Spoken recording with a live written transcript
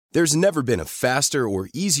There's never been a faster or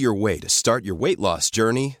easier way to start your weight loss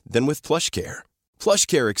journey than with PlushCare.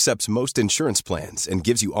 PlushCare accepts most insurance plans and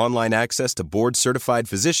gives you online access to board-certified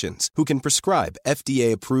physicians who can prescribe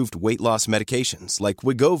FDA-approved weight loss medications like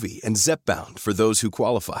Wegovy and Zepbound for those who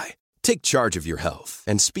qualify. Take charge of your health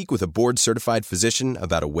and speak with a board-certified physician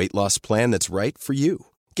about a weight loss plan that's right for you.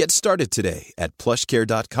 Get started today at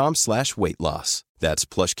plushcare.com/weightloss. That's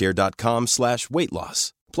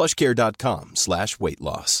plushcare.com/weightloss.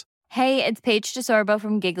 plushcare.com/weightloss. Hey, it's Paige DeSorbo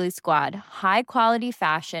from Giggly Squad. High quality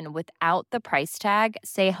fashion without the price tag.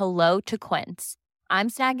 Say hello to Quince. I'm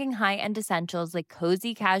snagging high-end essentials like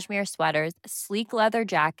cozy cashmere sweaters, sleek leather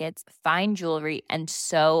jackets, fine jewelry, and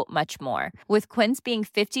so much more. With Quince being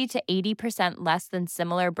 50 to 80% less than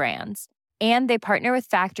similar brands. And they partner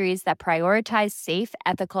with factories that prioritize safe,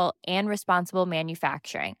 ethical, and responsible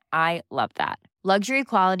manufacturing. I love that. Luxury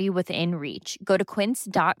quality within reach. Go to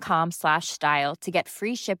quince.com/style to get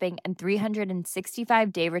free shipping and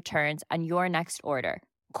 365-day returns on your next order.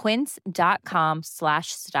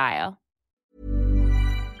 Quince.com/style.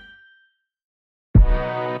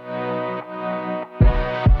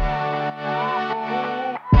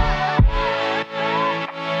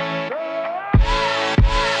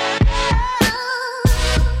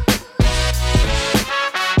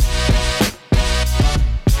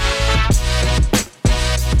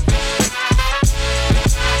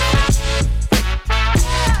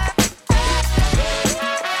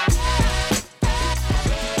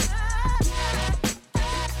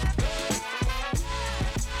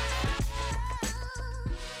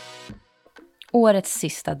 Årets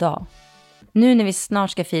sista dag. Nu när vi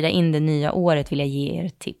snart ska fira in det nya året vill jag ge er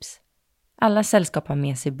ett tips. Alla sällskap har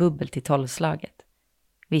med sig bubbel till 12-slaget.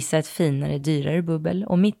 Vissa ett finare, dyrare bubbel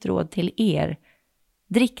och mitt råd till er: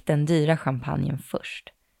 drick den dyra champagnen först.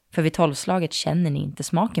 För vid 12-slaget känner ni inte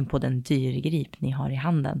smaken på den dyrgrip ni har i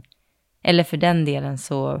handen. Eller för den delen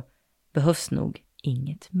så behövs nog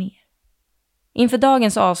inget mer. Inför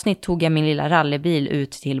dagens avsnitt tog jag min lilla rallybil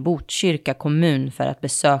ut till Botkyrka kommun för att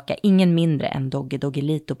besöka ingen mindre än Dogge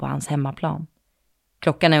Doggelito på hans hemmaplan.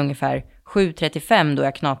 Klockan är ungefär 7:35 då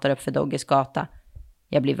jag knatar upp för Dogges gata.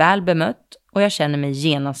 Jag blir väl bemött och jag känner mig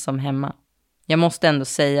genast som hemma. Jag måste ändå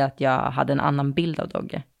säga att jag hade en annan bild av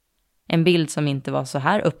Dogge. En bild som inte var så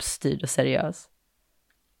här uppstyrd och seriös.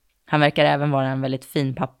 Han verkar även vara en väldigt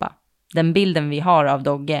fin pappa. Den bilden vi har av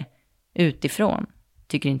Dogge utifrån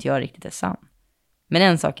tycker inte jag riktigt är sann. Men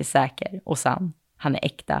en sak är säker och sann. Han är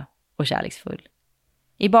äkta och kärleksfull.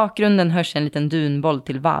 I bakgrunden hörs en liten dunboll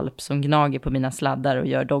till valp som gnager på mina sladdar och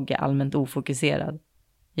gör Dogge allmänt ofokuserad.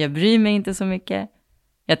 Jag bryr mig inte så mycket.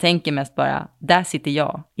 Jag tänker mest bara, där sitter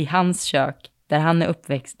jag i hans kök där han är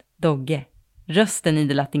uppväxt, Dogge. Rösten i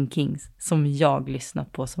The Latin Kings som jag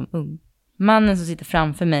lyssnat på som ung. Mannen som sitter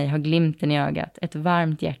framför mig har glimten i ögat, ett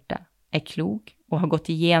varmt hjärta, är klok och har gått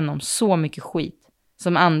igenom så mycket skit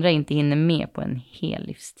som andra inte hinner med på en hel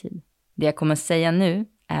livstid. Det jag kommer säga nu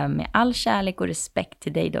är med all kärlek och respekt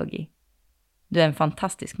till dig, Doggy. Du är en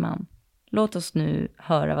fantastisk man. Låt oss nu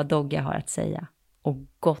höra vad Dogge har att säga. Och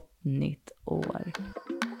gott nytt år.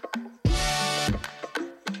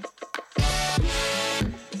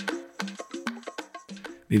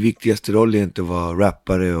 Min viktigaste roll är inte att vara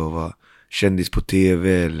rappare och vara kändis på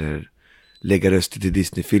tv eller lägga röster till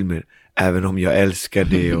Disney-filmer. Även om jag älskar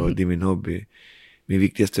det och det är min hobby. Min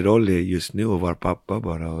viktigaste roll är just nu att vara pappa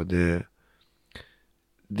bara. Och det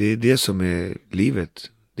är det som är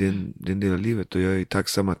livet. Det är en del av livet. Och jag är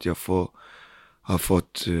tacksam att jag har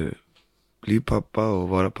fått bli pappa och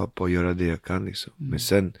vara pappa och göra det jag kan. Liksom. Men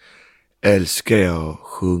sen älskar jag att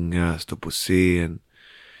sjunga, stå på scen,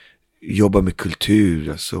 jobba med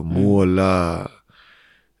kultur. Alltså måla,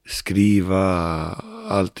 skriva,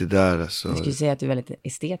 allt det där. Alltså. Jag skulle säga att du är väldigt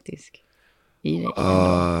estetisk i det.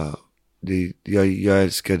 Jag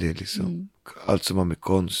älskar det liksom. Allt som har med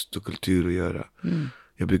konst och kultur att göra.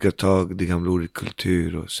 Jag brukar ta det gamla ordet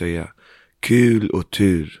kultur och säga kul och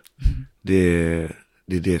tur. Det är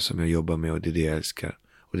det som jag jobbar med och det är det jag älskar.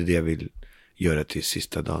 Och det är det jag vill göra till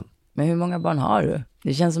sista dagen. Men hur många barn har du?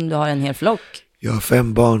 Det känns som du har en hel flock. Jag har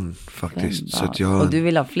 5 barn faktiskt. 5 barn. Så att jag har... Och du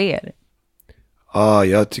vill ha fler? Ja,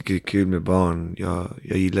 jag tycker det är kul med barn. Jag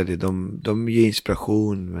gillar det. De ger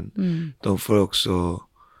inspiration men de får också...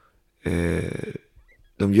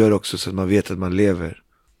 de gör också så att man vet att man lever.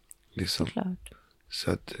 Liksom. Klart.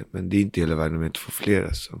 Så att, men det är inte hela världen om jag inte får fler.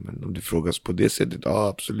 Alltså. Men om du frågas på det sättet, ja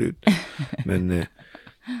absolut. Men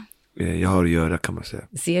jag har att göra kan man säga.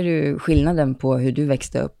 Ser du skillnaden på hur du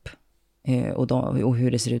växte upp och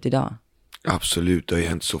hur det ser ut idag? Absolut, det har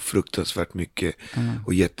hänt så fruktansvärt mycket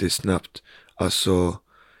och jättesnabbt. Alltså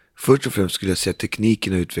Först och främst skulle jag säga att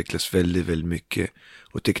tekniken har utvecklats väldigt, väldigt mycket.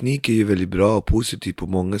 Och teknik är ju väldigt bra och positiv på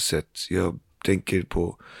många sätt. Jag tänker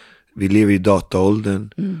på, vi lever i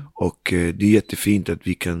dataåldern och det är jättefint att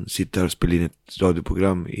vi kan sitta här och spela in ett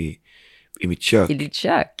radioprogram i mitt kök. I ditt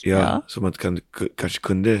kök? Ja. Som man kanske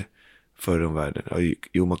kunde förr om världen.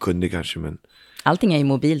 Jo, man kunde kanske, men... Allting är ju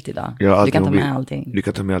mobilt idag. Ja, du kan ta med allting. Du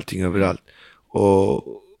kan ta med allting överallt.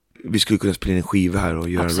 Och vi skulle kunna spela in en skiva här och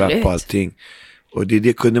göra en rap och allting. Och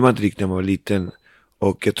det kunde man inte riktigt när man var liten.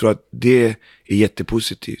 Och jag tror att det är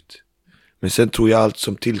jättepositivt. Men sen tror jag allt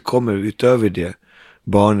som tillkommer utöver det.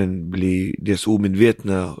 Barnen blir deras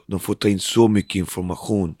omedvetna. De får ta in så mycket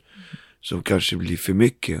information som kanske blir för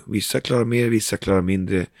mycket. Vissa klarar mer, vissa klarar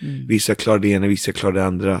mindre. Vissa klarar det ena, vissa klarar det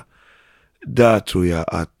andra. Där tror jag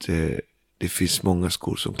att det finns många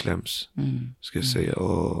skor som kläms. Ska jag säga.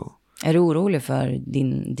 Och... Är du orolig för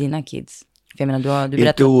dina kids? För jag menar, du berättar...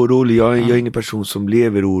 Inte orolig, jag är ingen person som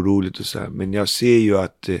lever oroligt och så här. Men jag ser ju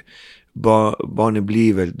att barnen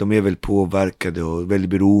de är väl påverkade och väldigt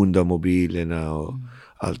beroende av mobilerna och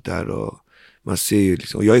allt där. Och man ser ju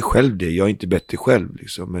liksom, och jag är själv det, jag är inte bättre själv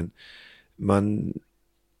liksom. Men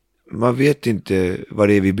man vet inte vad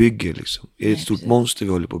det är vi bygger liksom. Är det ett stort monster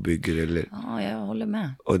vi håller på att bygga eller? Ja, jag håller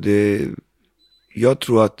med. Och jag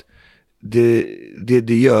tror att det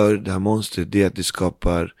gör, det här monstret, det är att det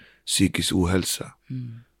skapar psykisk ohälsa.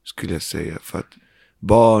 Skulle jag säga. För att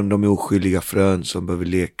barn, de är oskyldiga frön som behöver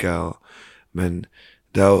leka. Men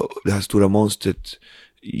det här stora monstret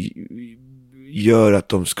gör att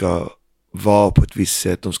de ska vara på ett visst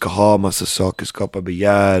sätt. De ska ha massa saker, skapa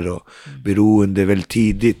begär och beroende väldigt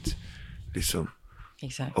tidigt. Liksom.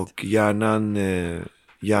 Exakt. Och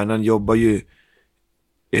hjärnan jobbar ju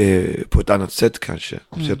på ett annat sätt kanske.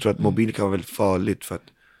 Så jag tror att mobil kan vara väldigt farligt för att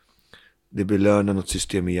det belönar något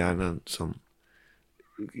system i hjärnan som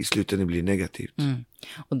i slutändan blir negativt.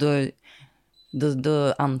 Och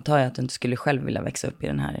då antar jag att du inte skulle själv vilja växa upp i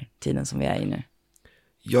den här tiden som vi är i nu.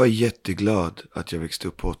 Jag är jätteglad att jag växte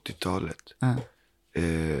upp på 80-talet.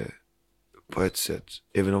 På ett sätt.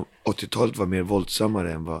 Även om 80-talet var mer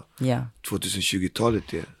våldsammare än vad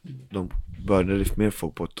 2020-talet är. De började mer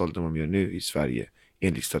folk på 80-talet än vad de gör nu i Sverige.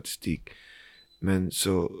 Enligt statistik. Men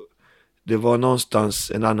så det var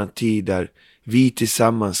någonstans en annan tid där vi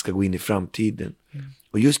tillsammans ska gå in i framtiden.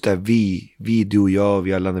 Och just där vi, du och jag,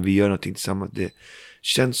 vi alla, när vi gör någonting tillsammans, det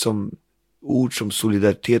känns som ord som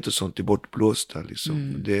solidaritet och sånt är bortblåsta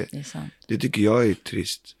liksom. Det tycker jag är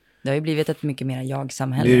trist. Det har ju blivit ett mycket mer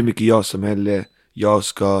jag-samhälle. Det är mycket jag-samhälle. Jag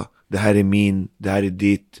ska, det här är min, det här är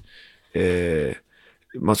ditt.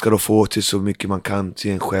 Man ska då få till så mycket man kan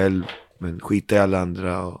till en själv. Men skita i alla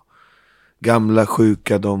andra. Och gamla,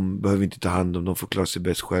 sjuka, de behöver inte ta hand om. De får klara sig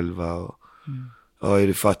bäst själva. Och, är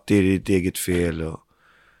du fattig är det ditt eget fel.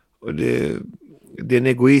 Och det är en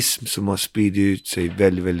egoism som har spridit ut sig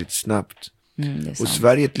väldigt, väldigt snabbt. Och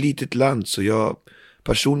Sverige är ett litet land. Så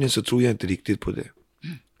personligen så tror jag inte riktigt på det.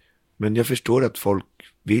 Men jag förstår att folk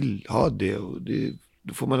vill ha det. Och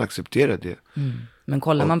då får man acceptera det. Men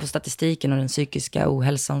kollar man på statistiken och den psykiska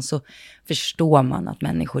ohälsan så förstår man att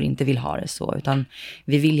människor inte vill ha det så. Utan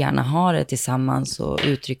vi vill gärna ha det tillsammans och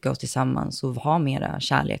uttrycka oss tillsammans och ha mera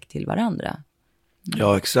kärlek till varandra.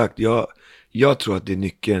 Ja, exakt. Jag tror att det är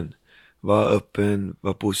nyckeln. Var öppen,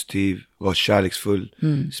 var positiv, var kärleksfull.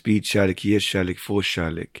 Sprid kärlek, ge kärlek, få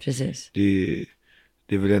kärlek. Precis. Det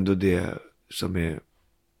är väl ändå det som är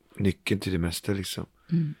nyckeln till det mesta liksom.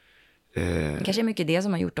 Det kanske är mycket det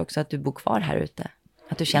som har gjort också att du bor kvar här ute.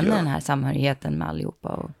 Att du känner den här samhörigheten med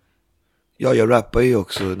allihopa. Ja, jag rappar ju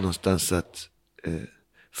också någonstans att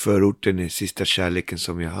förorten är sista kärleken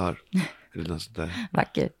som jag har. Eller något sånt där.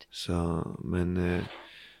 Vackert. Så, men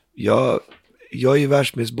jag är ju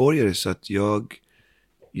världsmedborgare så att jag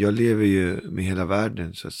lever ju med hela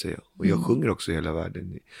världen så att säga. Och jag sjunger också i hela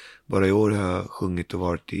världen. Bara i år har jag sjungit och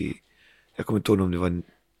varit jag kommer inte ihåg om det var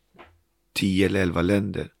 10 eller 11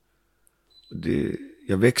 länder.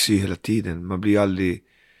 Jag växer ju hela tiden. Man blir ju aldrig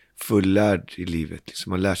fullärd i livet. Liksom.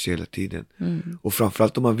 Man lär sig hela tiden. Och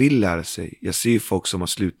framförallt om man vill lära sig. Jag ser ju folk som har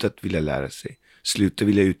slutat vilja lära sig. Slutar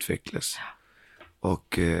vilja utvecklas.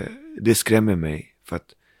 Och det skrämmer mig. För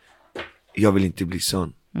att jag vill inte bli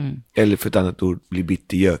sån. Eller för ett annat ord, bli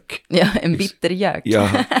bittergök. Ja, en bittergök.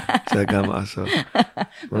 Ja, så här gammal alltså.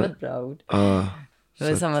 Det var ett bra ord. Det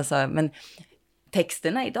var samma sak. Men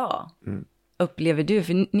texterna idag, upplever du,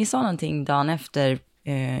 för ni sa någonting dagen efter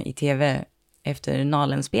i tv, efter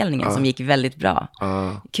Nalenspelningen som gick väldigt bra.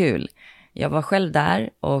 Kul. Jag var själv där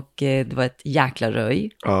och det var ett jäkla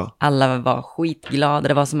röj. Alla var skitglada.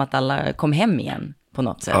 Det var som att alla kom hem igen på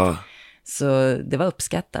något sätt. Så det var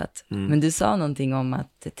uppskattat. Men du sa någonting om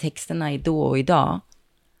att texterna i då och idag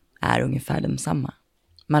är ungefär densamma.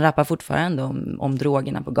 Man rappar fortfarande om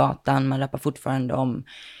drogerna på gatan. Man rappar fortfarande om...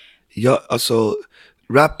 Ja, alltså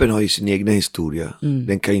rappen har ju sin egna historia.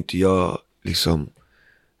 Den kan inte jag liksom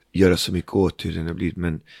göra så mycket åt hur den har blivit.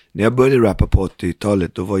 Men när jag började rappa på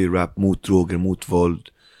 80-talet, då var ju rap mot droger, mot våld.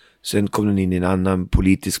 Sen kom den in i en annan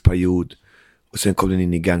politisk period. Och sen kom den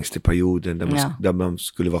in i gangsterperioden där man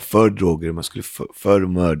skulle vara för droger, man skulle för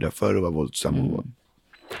mörda, för att vara våldsam.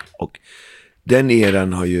 Och den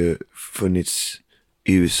eran har ju funnits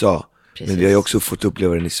i USA. Precis. Men vi har ju också fått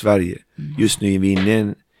uppleva den i Sverige. Just nu är vi inne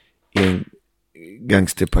i en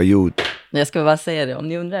gangsterperiod. Jag ska bara säga det, om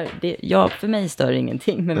ni undrar. För mig stör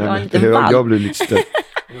ingenting, men vi har en liten valp. Jag blir lite störd.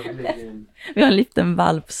 Vi har en liten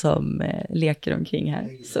valp som leker omkring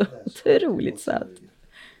här. Så otroligt söt.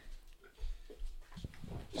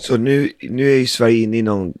 Så nu är ju Sverige inne i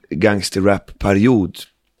någon gangsterrap-period.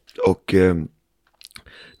 Och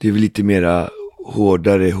det är väl lite mera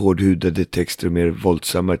hårdhudade texter och mer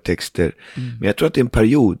våldsamma texter. Men jag tror att det är en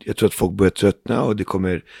period. Jag tror att folk börjar tröttna och det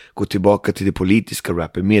kommer gå tillbaka till det politiska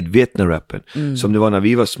rappen, medvetna rappen. Som det var när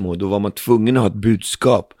vi var små. Då var man tvungen att ha ett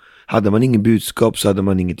budskap. Hade man ingen budskap så hade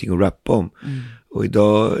man ingenting att rappa om. Och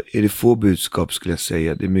idag är det få budskap, skulle jag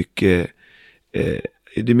säga. Det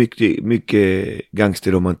är mycket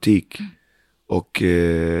gangsterromantik. Och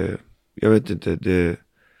jag vet inte,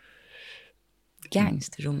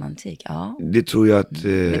 gangsterromantik, ja. Det tror jag att...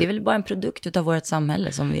 Men det är väl bara en produkt av vårt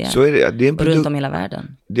samhälle som vi är. Så är det. Det är en produkt, runt om i hela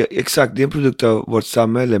världen. Exakt, det är en produkt av vårt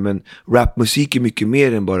samhälle. Men rapmusik är mycket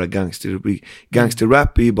mer än bara gangsterrap.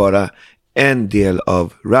 Gangsterrap är ju bara en del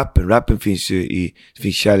av rappen. Rappen finns ju det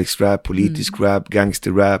finns kärleksrap, politisk rap,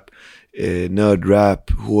 gangsterrap,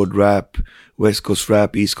 nördrap, hårdrap, West Coast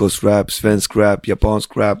rap, East Coast rap, svensk rap,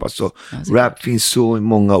 japansk rap. Alltså rap finns så i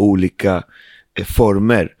många olika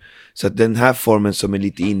former. Så att den här formen som är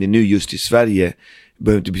lite inne nu just i Sverige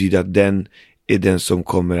behöver inte betyda att den är den som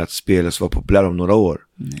kommer att spelas och vara populär om några år.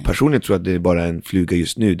 Personligen tror jag att det är bara en fluga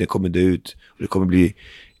just nu. Den kommer dö ut och det kommer bli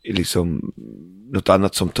liksom något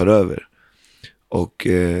annat som tar över. Och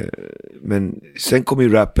men sen kommer ju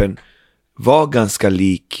rappen vara ganska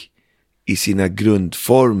lik i sina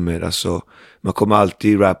grundformer. Alltså man kommer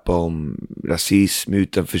alltid rappa om rasism,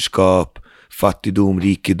 utanförskap, fattigdom,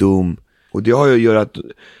 rikedom. Och det har ju att göra att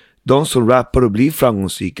de som rappar och blir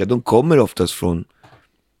framgångsrika, de kommer oftast från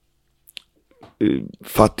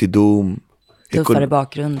fattigdom,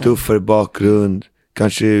 tuffare bakgrund,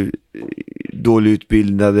 kanske dåligt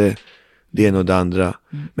utbildade, det ena och det andra.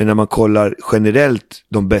 Men när man kollar generellt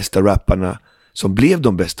de bästa rapparna som blev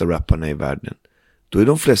de bästa rapparna i världen, då är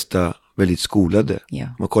de flesta väldigt skolade.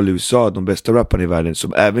 Man kollar i USA, de bästa rapparna i världen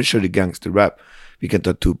som även körde gangsterrap, vi kan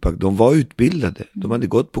ta Tupac, de var utbildade. De hade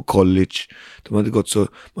gått på college. De hade gått så...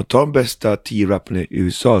 Man tar de bästa 10 rapparna i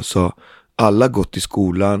USA, så alla gått i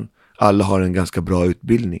skolan. Alla har en ganska bra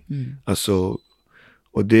utbildning. Alltså,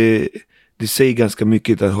 och det säger ganska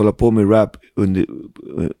mycket att hålla på med rap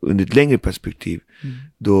under ett längre perspektiv.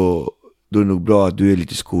 Då är det nog bra att du är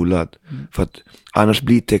lite skolad. För att annars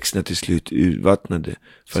blir texterna till slut urvattnade.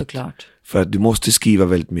 För att du måste skriva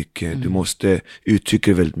väldigt mycket. Du måste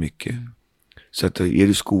uttrycka väldigt mycket. Så att är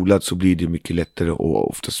du skolad så blir det mycket lättare och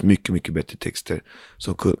oftast mycket, mycket bättre texter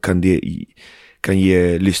som kan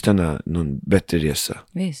ge lyssnarna någon bättre resa.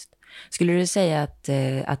 Visst. Skulle du säga att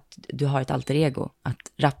du har ett alter ego? Att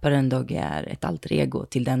rapparen Dogge är ett alter ego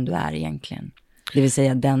till den du är egentligen? Det vill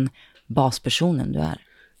säga den baspersonen du är?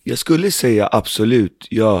 Jag skulle säga absolut,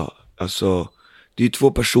 ja. Alltså, det är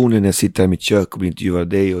 2 personer när jag sitter i mitt kök och blir intervjuad av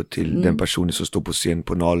dig och till den personen som står på scen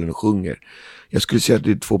på Nalen och sjunger. Jag skulle säga att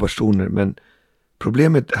det är 2 personer, men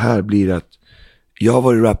problemet här blir att jag har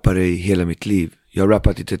varit rappare i hela mitt liv. Jag har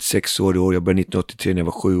rappat i 36 år i år. Jag började 1983 när jag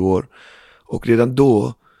var 7 år. Och redan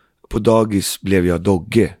då, på dagis, blev jag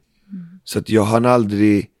Dogge. Så att jag hann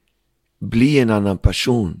aldrig bli en annan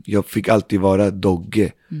person. Jag fick alltid vara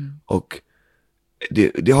Dogge. Och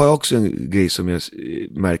det har jag också en grej som jag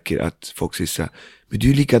märker att folk säger så här, men du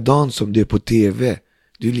är likadan som det är på tv.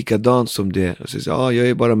 Du är likadan som det. Och så säger jag, jag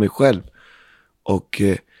är bara mig själv. Och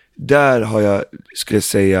där har jag, skulle jag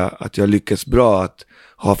säga, att jag lyckats bra att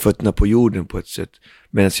ha fötterna på jorden på ett sätt.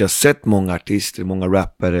 Medan jag har sett många artister, många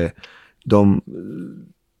rappare,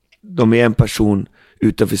 de är en person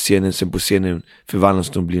utanför scenen, sen på scenen förvandlas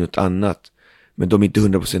de blir något annat. Men de är inte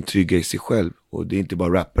 100% trygga i sig själv. Och det är inte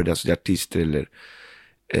bara rappare, alltså det är artister eller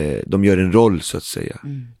de gör en roll så att säga.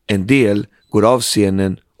 En del går av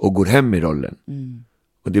scenen och går hem i rollen.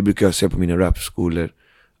 Och det brukar jag säga på mina rapskolor,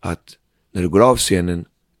 att när du går av scenen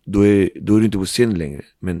då är du inte på scenen längre.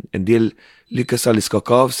 Men en del lyckas aldrig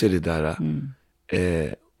skaka av sig det där.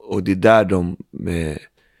 Och det är där de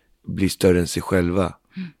blir större än sig själva.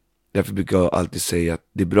 Därför brukar jag alltid säga att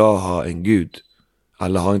det är bra att ha en gud.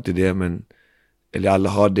 Alla har inte det, men eller alla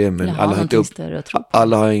har det, men alla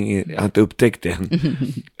har inte upptäckt det än.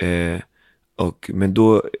 Men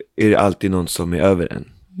då är det alltid någon som är över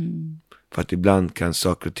en. För att ibland kan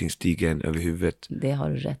saker och ting stiga en över huvudet. Det har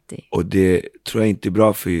du rätt i. Och det tror jag inte är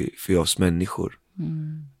bra för oss människor.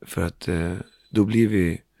 För att då blir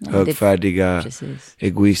vi högfärdiga,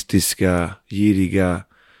 egoistiska, giriga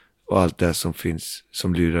och allt det som finns,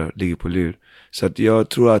 som ligger på lur. Så att jag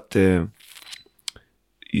tror att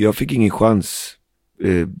jag fick ingen chans.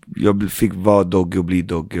 Jag fick vara dogge och bli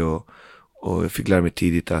dogge, och jag fick lära mig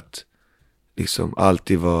tidigt att liksom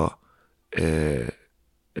alltid vara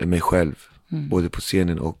mig själv, både på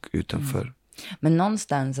scenen och utanför. Men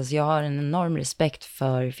någonstans, alltså jag har en enorm respekt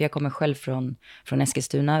för jag kommer själv från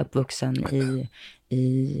Eskilstuna, uppvuxen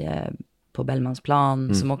på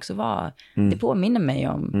Bellmansplan, som också var, det påminner mig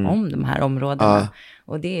om de här områdena.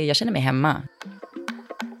 Och jag känner mig hemma.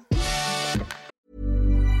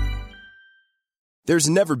 There's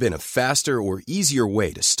never been a faster or easier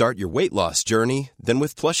way to start your weight loss journey than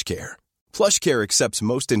with PlushCare. PlushCare accepts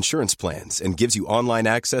most insurance plans and gives you online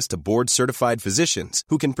access to board-certified physicians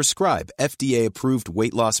who can prescribe FDA-approved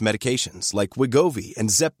weight loss medications like Wegovy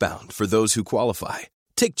and Zepbound for those who qualify.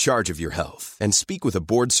 Take charge of your health and speak with a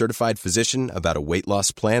board-certified physician about a weight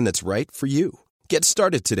loss plan that's right for you. Get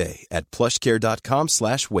started today at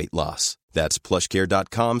plushcare.com/weightloss. That's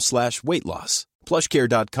plushcare.com/weightloss.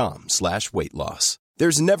 plushcare.com/weightloss.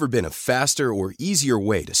 There's never been a faster or easier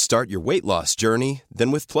way to start your weight loss journey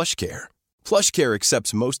than with PlushCare. PlushCare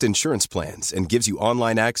accepts most insurance plans and gives you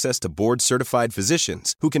online access to board-certified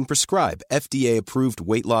physicians who can prescribe FDA-approved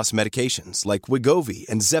weight loss medications like Wegovy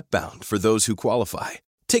and Zepbound for those who qualify.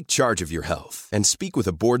 Take charge of your health and speak with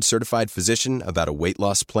a board-certified physician about a weight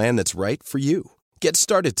loss plan that's right for you. Get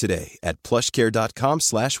started today at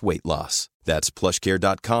plushcare.com/weightloss. That's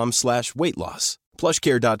plushcare.com/weightloss.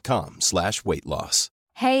 plushcare.com/weightloss.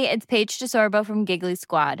 Hey, it's Paige DeSorbo from Giggly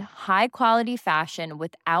Squad. High quality fashion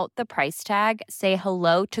without the price tag. Say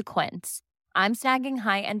hello to Quince. I'm snagging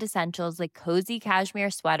high-end essentials like cozy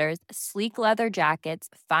cashmere sweaters, sleek leather jackets,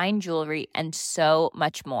 fine jewelry, and so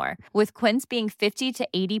much more. With Quince being 50 to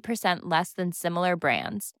 80% less than similar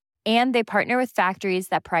brands. And they partner with factories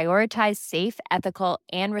that prioritize safe, ethical,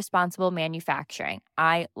 and responsible manufacturing.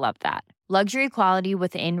 I love that. Luxury quality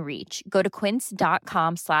within reach. Go to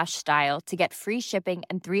quince.com/style to get free shipping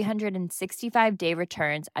and 365-day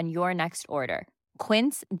returns on your next order.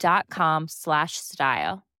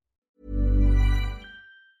 Quince.com/style.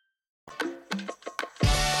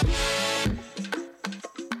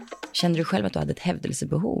 Kände du själv att du hade ett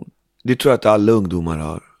hävdelsebehov? Det tror jag att alla ungdomar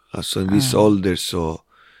har. Alltså en viss ålder så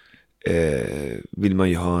vill man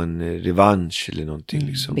ju ha en revansch eller någonting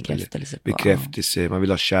liksom. Bekräftelse. Man vill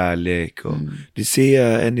ha kärlek och det ser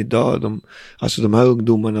jag än idag. De här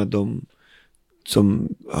ungdomarna, de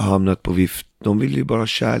som har hamnat på vift, de vill ju bara ha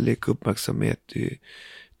kärlek och uppmärksamhet.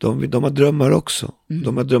 De har drömmar också.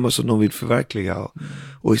 De har drömmar som de vill förverkliga.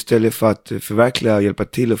 Och istället för att hjälpa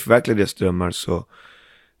till att förverkliga deras drömmar, så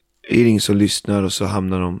är det ingen som lyssnar och så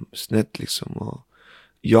hamnar de snett liksom. Och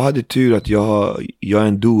jag hade tur att jag är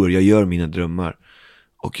en doer, jag gör mina drömmar.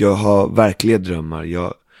 Och jag har verkliga drömmar.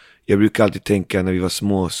 Jag brukar alltid tänka när vi var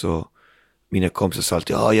små, så mina kompisar sa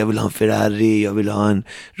alltid, jag vill ha en Ferrari, jag vill ha en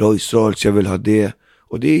Rolls Royce, jag vill ha det.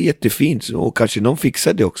 Och det är jättefint, och kanske någon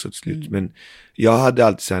fixar det också till slut. Men jag hade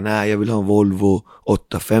alltid sagt, nej, jag vill ha en Volvo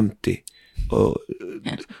 850. Och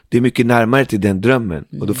det är mycket närmare till den drömmen.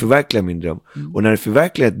 Och då förverkligar jag min dröm. Och när det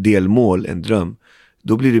förverkligar ett delmål, en dröm,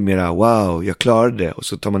 då blir det mera, wow, jag klarade det. Och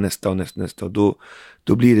så tar man nästa och nästa. Och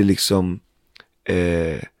då blir det liksom,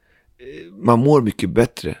 man mår mycket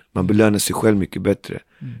bättre. Man belönar sig själv mycket bättre.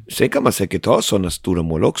 Sen kan man säkert ha sådana stora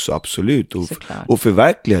mål också, absolut. Och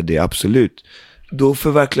förverkliga det, absolut. Då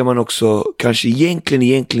förverkligar man också kanske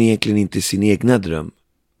egentligen inte sin egna dröm.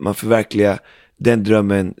 Man förverkligar den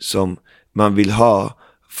drömmen som man vill ha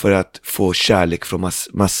för att få kärlek från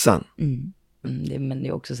massan. Men det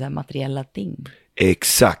är också så här materiella ting.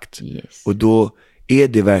 Exakt. Yes. Och då är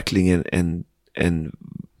det verkligen en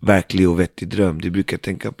verklig och vettig dröm. Det brukar jag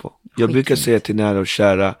tänka på. Jag brukar säga till nära och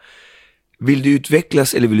kära, vill du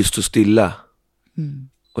utvecklas eller vill du stå stilla?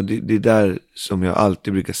 Och det är där som jag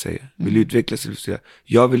alltid brukar säga. Vill du utvecklas eller stå stilla?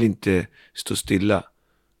 Jag vill inte stå stilla.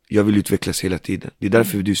 Jag vill utvecklas hela tiden. Det är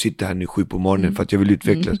därför du sitter här nu 7 på morgonen. För att jag vill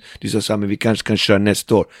utvecklas. Du sa så här, men vi kanske kan köra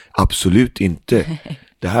nästa år. Absolut inte.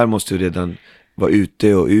 Det här måste redan vara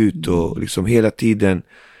ute och ut. Och liksom hela tiden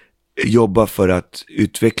jobba för att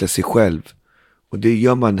utveckla sig själv. Och det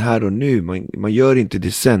gör man här och nu. Man gör inte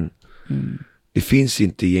det sen. Det finns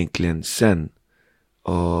inte egentligen sen.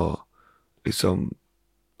 Och liksom,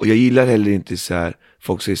 och jag gillar heller inte så här,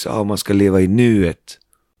 folk säger så här, man ska leva i nuet.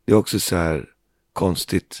 Det är också så här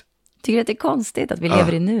konstigt. Tycker du att det är konstigt att vi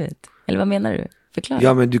lever i nuet? Eller vad menar du? Förklara.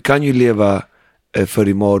 Ja, men du kan ju leva för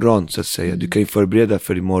imorgon så att säga. Du kan ju förbereda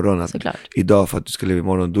för imorgon. Idag för att du ska leva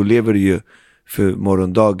imorgon. Då lever du ju för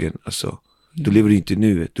morgondagen. Alltså. Då lever du inte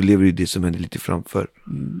nuet. Då lever du det som händer lite framför.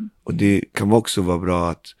 Och det kan också vara bra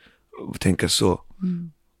att tänka så.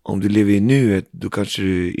 Om du lever i nuet, då kanske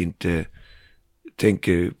du inte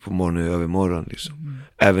tänker på morgonen och övermorgon. Liksom.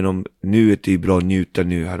 Även om nuet är bra att njuta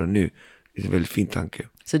nu, här och nu. Det är en väldigt fin tanke.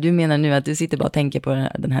 Så du menar nu att du sitter bara och tänker på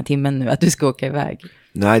den här timmen nu, att du ska åka iväg?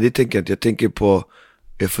 Nej, det tänker jag inte. Jag tänker på,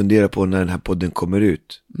 jag funderar på när den här podden kommer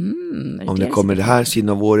ut. Om det kommer det här sidan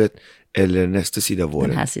av året eller nästa sida av året.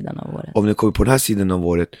 Den här sidan av året. Om det kommer på den här sidan av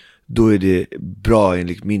året, då är det bra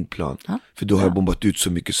enligt min plan. För då har jag bombat ut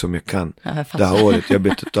så mycket som jag kan. Det här året jag har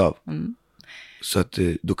betat av. Så att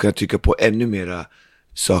då kan jag trycka på ännu mera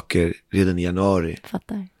saker redan i januari.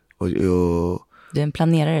 Fattar. Och, du är en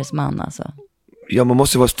planerares man alltså. Ja, man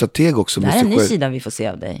måste vara strateg också. Det här är en ny sida vi får se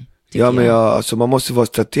av dig. Ja, men alltså, man måste vara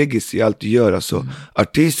strategisk i allt du gör. Alltså,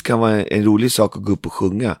 artist kan vara en rolig sak att gå upp och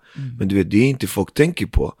sjunga. Men du vet, det är inte folk tänker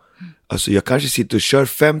på. Alltså, jag kanske sitter och kör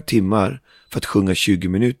 5 timmar för att sjunga 20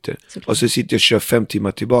 minuter. Och så sitter jag och kör 5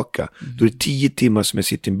 timmar tillbaka. Då är det 10 timmar som jag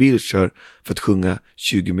sitter i en bil och kör för att sjunga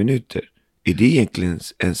 20 minuter. Är det egentligen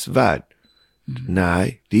ens värt?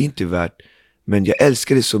 Nej, det är inte värt. Men jag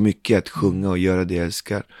älskar det så mycket att sjunga och göra det jag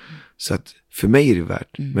älskar. Så att för mig är det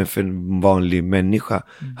värt. Men för en vanlig människa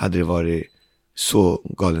hade det varit så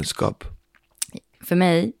galenskap. För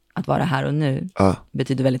mig, att vara här och nu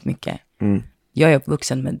betyder väldigt mycket. Jag är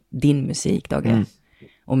uppvuxen med din musik, Douglas.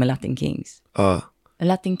 Och med Latin Kings.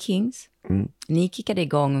 Latin Kings, ni kickade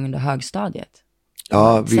igång under högstadiet.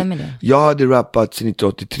 Ja, jag hade rappat sedan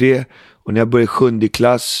 1983. Och när jag började 7:e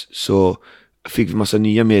klass så fick vi massa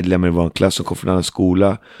nya medlemmar i vår klass som kom från en annan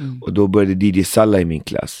skola. Och då började DJ Salla i min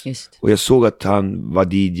klass. Och jag såg att han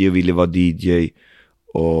var DJ och ville vara DJ.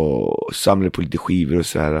 Och samlade på lite skivor och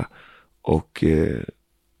så här. Och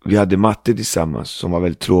vi hade matte tillsammans som var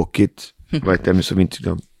väldigt tråkigt. Det var ett ämne som vi inte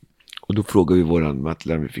tyckte om. Och då frågade vi våran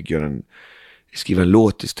mattelärare om vi fick skriva en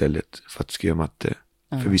låt istället för att skriva matte.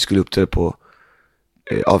 För vi skulle uppträda på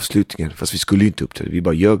avslutningen. Fast vi skulle inte uppträda, vi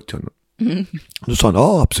bara ljög till honom. Då sa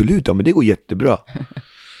han, absolut, men det går jättebra.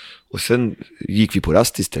 Och sen gick vi på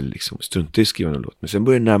rast istället liksom, struntade i att skriva en låt. Men sen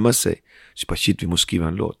började det närma sig. Så bara, shit, vi måste skriva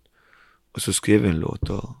en låt. Och så skrev vi en låt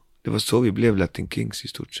och det var så vi blev Latin Kings i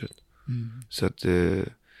stort sett. Så att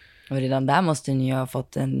och redan där måste ni ju ha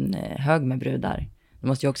fått en hög med brudar. Det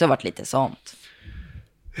måste ju också ha varit lite sånt.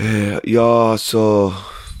 Ja, så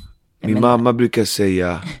min mamma brukar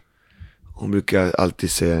säga, hon brukar alltid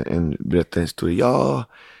berätta en historia.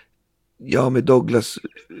 Ja, med Douglas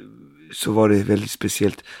så var det väldigt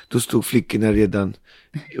speciellt. Då stod flickorna redan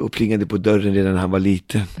och plingade på dörren redan när han var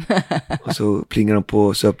liten. Och så plingade de på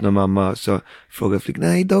och så öppnade mamma och så frågade flickorna,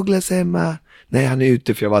 nej, Douglas hemma. Nej, han är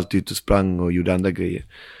ute, för jag var alltid ute och sprang och gjorde andra grejer.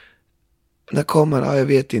 När kom han? Ja, jag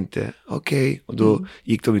vet inte. Okej. Och då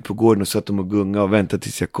gick de ut på gården och satt de och gunga och väntade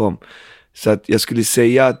tills jag kom. Så att jag skulle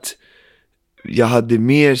säga att jag hade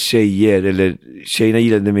mer tjejer, eller tjejerna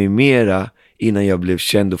gillade mig mera innan jag blev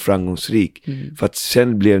känd och framgångsrik. För att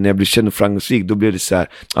sen när jag blev känd och framgångsrik, då blev det så här,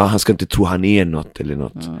 han ska inte tro han är något eller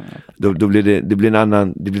något. Då blev det blev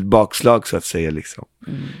det blev ett bakslag så att säga liksom.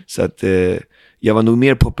 Så att jag var nog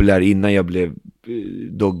mer populär innan jag blev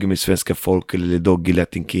Dogge med svenska folk eller Dogge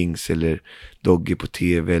Latin Kings eller Dogge på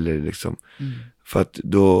tv eller liksom. För att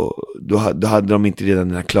då hade de inte redan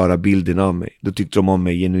den här klara bilden av mig. Då tyckte de om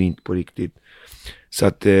mig genuint på riktigt. Så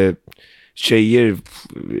att tjejer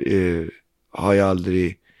har jag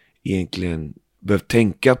aldrig egentligen behövt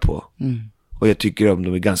tänka på. Och jag tycker om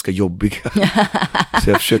de är ganska jobbiga. Så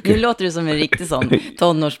jag försöker... Nu låter du som en riktig sån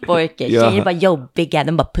tonårspojke. Tjejer är bara jobbiga,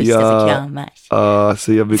 de bara pussas och kramas. Ja,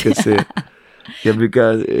 så jag brukar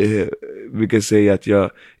säga att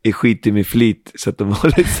jag är skit med flit så att de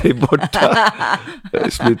håller sig borta.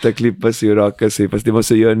 Sluta klippa sig och raka sig. Fast det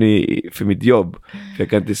måste jag göra nu för mitt jobb. För jag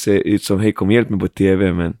kan inte se ut som, hej, kom hjälp mig på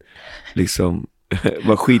tv, men liksom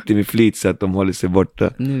var skit med flit så att de håller sig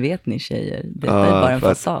borta. Nu vet ni tjejer, detta är bara en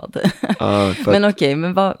fasad. Men okej,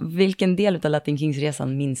 men vilken del av Latin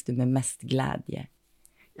Kings-resan minns du med mest glädje?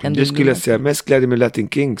 Det skulle jag säga, mest glädje med Latin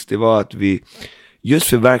Kings, det var att vi just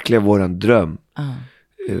förverkligade våran dröm.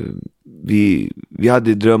 Vi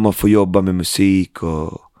hade dröm om att få jobba med musik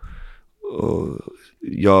och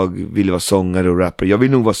jag ville vara sångare och rappare. Jag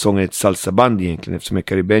vill nog vara sångare i ett salsaband egentligen eftersom jag är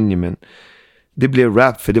karibenien, men det blev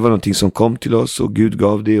rap för det var någonting som kom till oss och Gud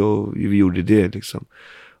gav det och vi gjorde det liksom.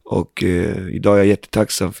 Och idag är jag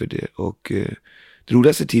jättetacksam för det. Och det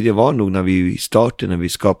roligaste tiden var nog när vi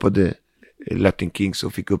skapade Latin Kings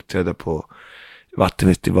och fick uppträda på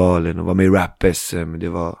Vattenfestivalen och var med i Rap-SM.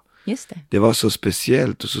 Det var så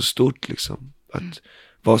speciellt och så stort liksom. Att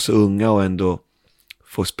vara så unga och ändå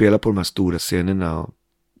få spela på de här stora scenerna och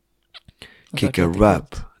kicka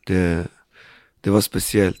rap. Det var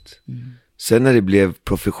speciellt. Sen när det blev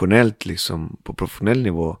professionellt liksom, på professionell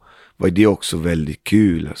nivå, var det också väldigt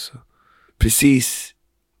kul alltså. Precis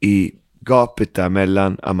i gapet där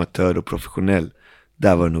mellan amatör och professionell,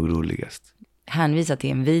 där var det nog roligast. Hänvisa till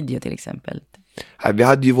en video till exempel. Vi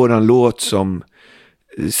hade ju våran låt som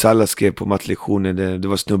Salla skrev på mattlektionen. Det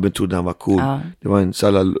var Snubben trodde han var cool. Ja. Det var en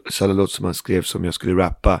Salla-låt som han skrev som jag skulle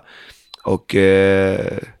rappa. Och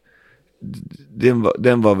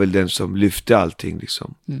den var väl den som lyfte allting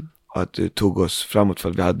liksom. Att det tog oss framåt,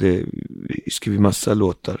 för att vi skrev massa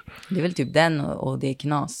låtar. Det är väl typ den och det är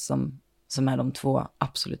Knas som är de två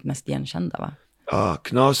absolut mest igenkända, va? Ja,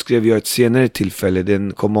 Knas skrev jag ett senare tillfälle.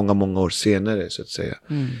 Den kom många år senare så att säga.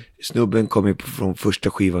 Snubben kom ju från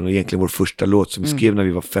första skivan och egentligen vår första låt som vi skrev när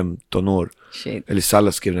vi var 15 år. Shit. Eller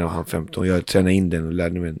Salla skrev när han var 15. Jag tränade in den och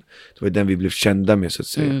lärde mig. Det var den vi blev kända med så att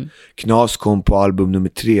säga. Knas kom på album nummer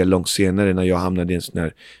 3 långt senare, när jag hamnade i en sån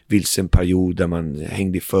här vilsen period där man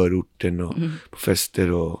hängde i förorten och på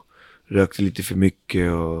fester och rökte lite för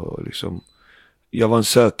mycket och liksom. Jag var en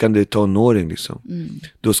sökande tonåring liksom.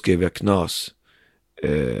 Då skrev jag Knas.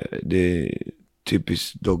 Det är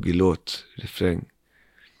typiskt Doggy-låt, refräng.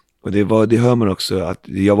 Och det hör man också att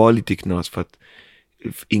jag var lite Knas, för att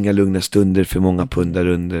inga lugna stunder för många pundar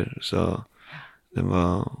under. Så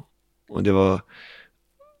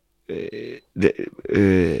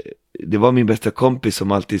det var min bästa kompis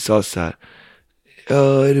som alltid sa så här: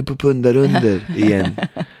 ja, är du på pundar under igen?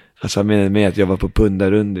 Alltså han menade med att jag var på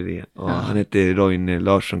pundar under igen. Och han hette Roine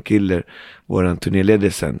Larsson Killer, våran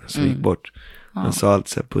turnéledare sen, som gick bort. Han sa allt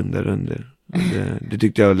så här, pundar under. Det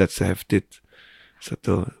tyckte jag var lätt så häftigt. Så att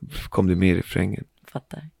då kom det mer i frängen.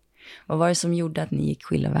 Fattar. Vad var det som gjorde att ni gick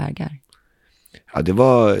skilda vägar? Ja, det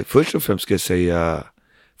var först och främst, ska jag säga,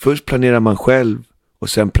 först planerar man själv och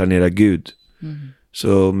sen planerar Gud.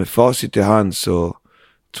 Så med facit i hand så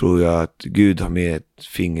tror jag att Gud har med ett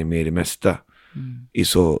finger med i det mesta.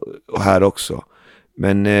 Och här också.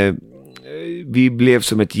 Men vi blev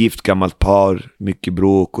som ett gift gammalt par, mycket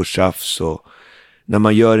bråk och tjafs, och när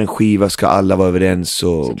man gör en skiva ska alla vara överens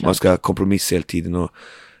och såklart. Man ska kompromissa hela tiden, och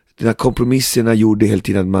den här kompromisserna gjorde hela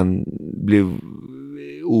tiden att man blev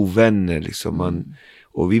ovänner liksom.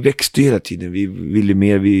 Och vi växte hela tiden, vi ville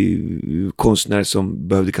mer, vi konstnärer som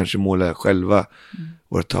behövde kanske måla själva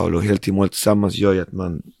våra tavlor, och hela tiden måla tillsammans gör ju att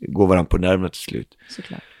man går varandra på nerverna till slut.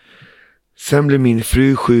 Såklart. Sen blev min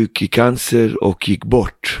fru sjuk i cancer och gick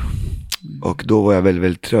bort. Och då var jag väldigt,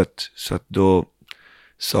 väldigt trött. Så att då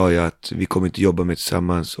sa jag att vi kommer inte jobba med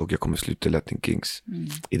tillsammans och jag kommer sluta Latin Kings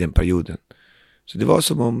i den perioden. Så det var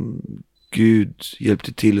som om Gud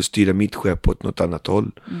hjälpte till att styra mitt skepp på något annat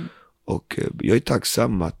håll. Och jag är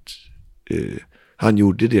tacksam att han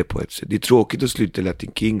gjorde det på ett sätt. Det är tråkigt att sluta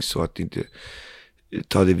Latin Kings och att inte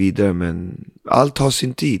ta det vidare, men allt har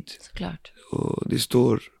sin tid. Såklart. Och det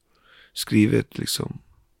står skrivet liksom.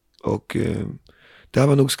 Och det här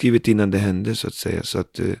var nog skrivet innan det hände så att säga. Så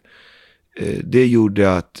att det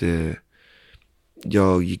gjorde att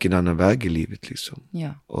jag gick en annan väg i livet liksom.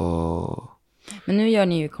 Ja. Men nu gör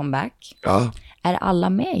ni ju comeback. Ja. Är alla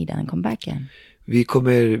med i den comebacken?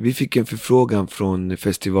 Vi fick en förfrågan från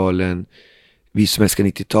festivalen Vi som älskar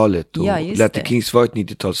 90-talet. Och Latin Kings var ett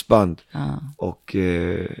 90-talsband. Och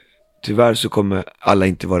tyvärr så kommer alla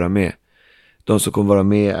inte vara med. De som kommer vara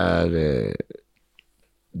med är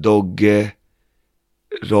Dogge,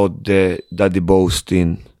 Rodde, Daddy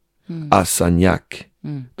Boastin, Assan Jack.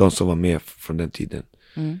 De som var med från den tiden.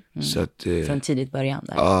 Så att, från tidigt början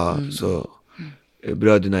där. Ja, så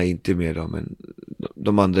bröderna är inte med då, men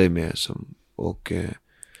de andra är med.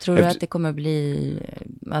 Tror du att det kommer bli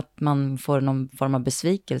att man får någon form av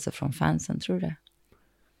besvikelse från fansen, tror du det?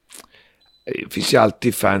 Det finns ju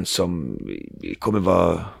alltid fans som kommer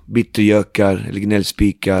vara bitterjökar eller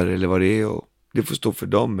gnällspikar eller vad det är, och det får stå för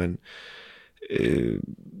dem, men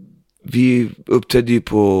vi uppträdde ju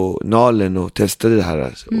på Nalen och testade det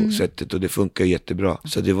här sättet, och det funkar jättebra.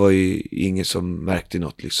 Så det var ju ingen som märkte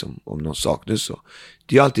något liksom, om någon saknades så.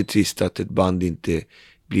 Det är ju alltid trist att ett band inte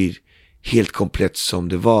blir helt komplett som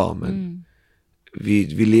det var, men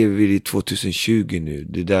vi lever i 2020 nu.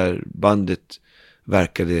 Det där bandet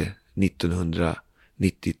verkade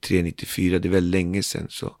 1993-94, det är väl länge sedan,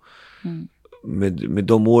 så med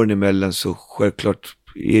de åren emellan så självklart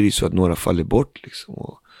är det ju så att några faller bort liksom,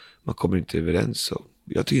 och man kommer inte överens, så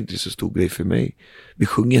jag tycker inte det är så stor grej för mig. Vi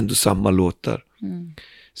sjunger ändå samma låtar.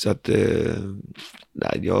 Så att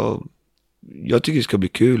nej, jag tycker det ska bli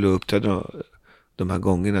kul att uppträda de här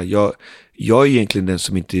gångerna. Jag är egentligen den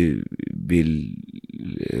som inte vill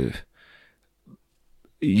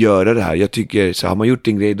göra det här. Jag tycker så har man gjort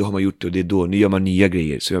en grej, då har man gjort det, och det är då, nu gör man nya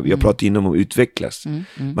grejer. Så jag pratar inom att utvecklas.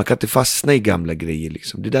 Man kan inte fastna i gamla grejer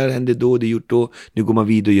liksom. Det där hände då, det är gjort då, nu går man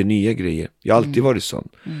vidare och gör nya grejer. Jag har alltid varit sån.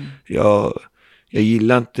 Jag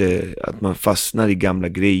gillar inte att man fastnar i gamla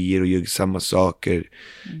grejer och gör samma saker.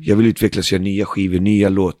 Jag vill utvecklas, göra nya skivor, nya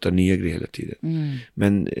låtar, nya grejer hela tiden.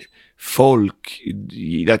 Men folk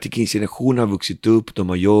i Latin Kings generation har vuxit upp, de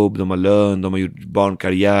har jobb, de har lön, de har gjort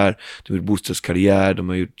barnkarriär, de har gjort bostadskarriär, de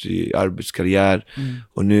har gjort arbetskarriär.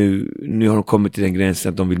 Och nu har de kommit till den gränsen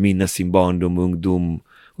att de vill minnas sin barndom och ungdom,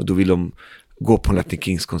 och då vill de gå på en Latin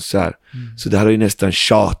Kings konsert. Så det här har ju nästan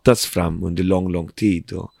tjatats fram under lång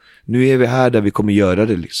tid, och nu är vi här där vi kommer göra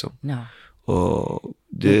det liksom. Ja. Och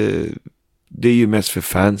det är ju mest för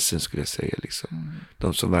fansen, skulle jag säga liksom.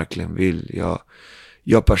 De som verkligen vill.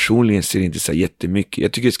 Jag personligen ser inte så jättemycket.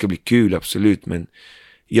 Jag tycker det ska bli kul, absolut, men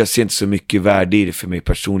jag ser inte så mycket värde i det för mig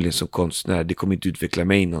personligen som konstnär. Det kommer inte utveckla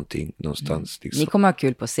mig någonstans. Liksom. Ni kommer ha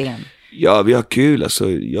kul på scen. Ja, vi har kul.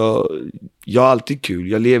 Alltså, jag har alltid kul.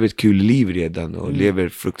 Jag lever ett kul liv redan och lever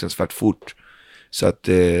fruktansvärt fort. Så att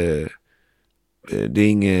det är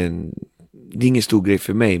ingen stor grej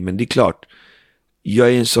för mig. Men det är klart, jag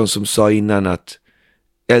är en sån som sa innan att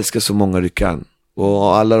älska så många du kan.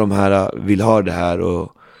 Och alla de här vill ha det här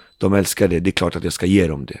och de älskar det. Det är klart att jag ska ge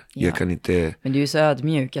dem det. Ja. Jag kan inte... Men du är så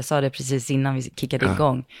ödmjuk. Jag sa det precis innan vi kickade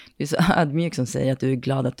igång. Du är så ödmjuk som säger att du är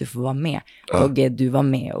glad att du får vara med. Togge, du var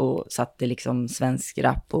med och satte liksom svensk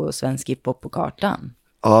rap och svensk hiphop på kartan.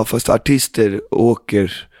 Ja, fast artister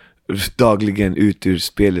åker dagligen ut ur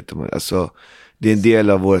spelet. Alltså, det är en del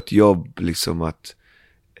av vårt jobb liksom att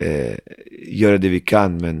göra det vi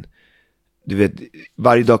kan, men du vet,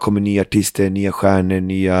 varje dag kommer nya artister, nya stjärnor,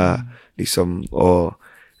 nya liksom, och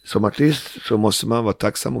som artist så måste man vara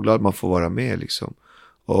tacksam och glad att man får vara med liksom.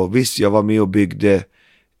 Och visst, jag var med och byggde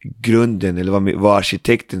grunden, eller var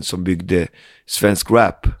arkitekten som byggde svensk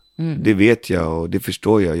rap. Det vet jag och det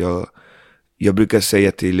förstår jag. Jag brukar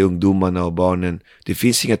säga till ungdomarna och barnen, det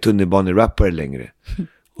finns inga tunnelbanerappare längre.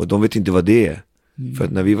 Och de vet inte vad det är. För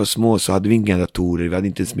att när vi var små så hade vi inga datorer, vi hade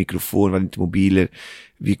inte ens mikrofon, vi hade inte mobiler.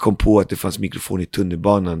 Vi kom på att det fanns mikrofon i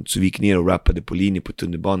tunnelbanan, så vi gick ner och rappade på linje på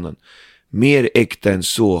tunnelbanan. Mer äkta än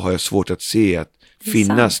så har jag svårt att se att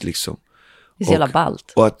finnas sant. Liksom. Det är så jävla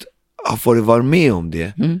ballt. Och att ha fått vara med om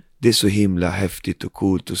det, det är så himla häftigt och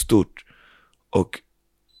coolt och stort. Och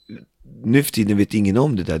nu för tiden vet ingen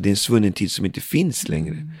om det där. Det är en svunnen tid som inte finns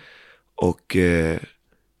längre. Och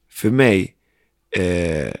för mig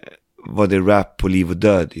var det rap på liv och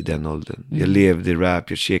död i den åldern. Jag levde rap,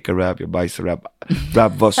 jag käkade rap, jag bajsade rap.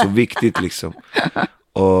 Rap var så viktigt liksom.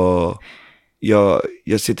 Och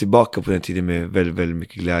jag ser tillbaka på den tiden med väldigt, väldigt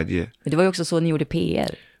mycket glädje. Men det var ju också så ni gjorde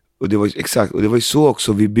PR. Och det var exakt, och det var ju så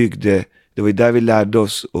också vi byggde, det var ju där vi lärde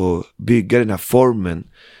oss att bygga den här formen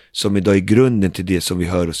som idag är grunden till det som vi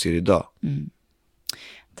hör och ser idag.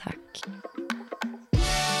 Tack.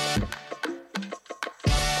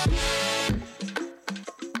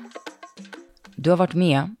 Du har varit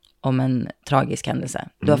med om en tragisk händelse.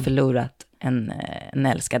 Du har förlorat en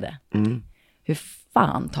älskade. Hur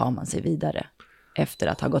fan tar man sig vidare efter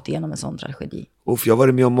att ha gått igenom en sån tragedi? Jag har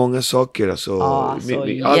varit med om många saker.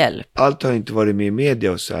 Hjälp. Allt har inte varit med i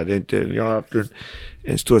media och så här. Jag har haft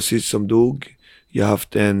en stor syster som dog. Jag har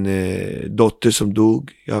haft en dotter som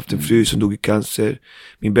dog. Jag har haft en fru som dog i cancer.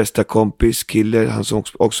 Min bästa kompis, Killer, han som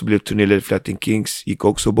också blev turnerledare för Latin Kings, gick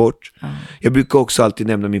också bort. Jag brukar också alltid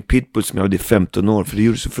nämna min pitbull som jag hade i 15 år, för det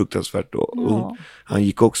gjorde så fruktansvärt ung. Han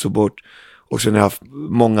gick också bort. Och sen har jag haft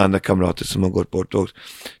många andra kamrater som har gått bort också.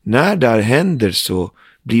 När det här händer så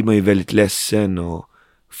blir man ju väldigt ledsen, och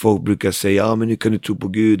folk brukar säga, men nu kan du tro på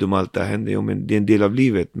Gud om allt det här händer. Ja, men det är en del av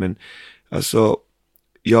livet. Men alltså,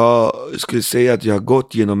 jag skulle säga att jag har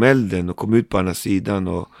gått genom elden och kom ut på andra sidan.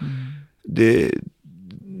 Och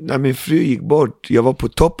när min fru gick bort, jag var på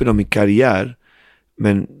toppen av min karriär,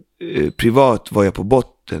 men privat var jag på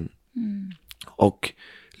botten. Och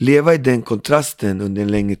leva i den kontrasten under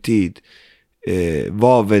en längre tid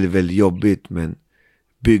var väldigt, väldigt jobbigt, men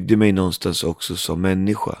byggde mig någonstans också som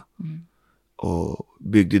människa. Och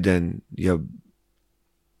byggde den jag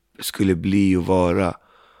skulle bli och vara.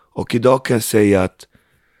 Och idag kan jag säga att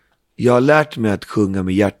jag har lärt mig att sjunga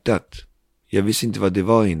med hjärtat. Jag visste inte vad det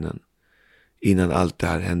var innan allt det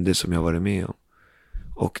här hände som jag varit med om.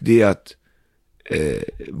 Och det är att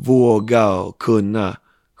våga och kunna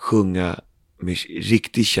sjunga med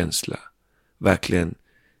riktig känsla. Verkligen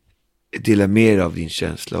dela mer av din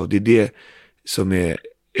känsla. Och det är det som är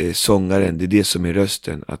sångaren, det är det som är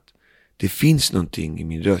rösten. Att det finns någonting i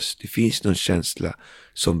min röst, det finns någon känsla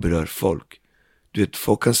som berör folk. Du vet,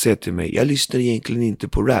 folk kan säga till mig, jag lyssnar egentligen inte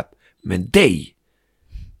på rap, men dig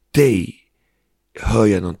hör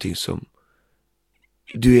jag någonting som,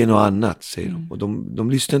 du är något annat, säger de. Och de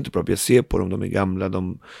lyssnar inte på rap, jag ser på dem, de är gamla,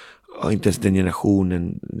 de har inte ens den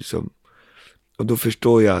generationen liksom. Och då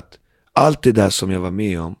förstår jag att allt det där som jag var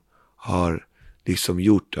med om har liksom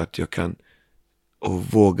gjort att jag kan och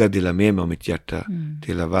våga dela med mig om mitt hjärta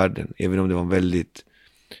till hela världen. Även om det var väldigt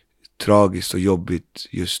tragiskt och jobbigt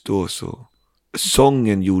just då, så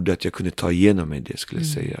sången gjorde att jag kunde ta igenom mig det, skulle jag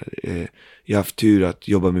säga. Jag har haft tur att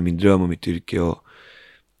jobba med min dröm och mitt yrke, och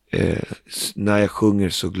när jag sjunger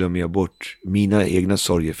så glömmer jag bort mina egna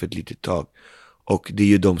sorger för ett litet tag. Och det är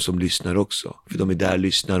ju de som lyssnar också, för de är där,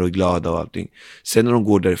 lyssnar och är glada och allting. Sen när de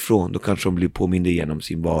går därifrån, då kanske de blir påminda igenom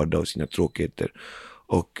sin vardag och sina tråkigheter.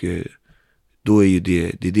 Och då är ju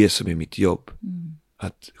det som är mitt jobb.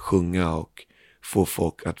 Att sjunga och få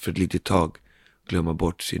folk att för ett litet tag glömma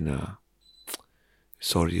bort sina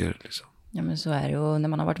sorger liksom. Ja, men så är det. Och när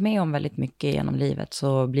man har varit med om väldigt mycket genom livet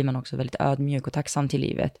så blir man också väldigt ödmjuk och tacksam till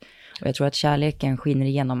livet. Och jag tror att kärleken skiner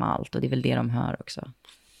igenom allt, och det är väl det de hör också.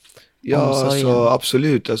 Ja, alltså,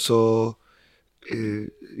 absolut. Alltså,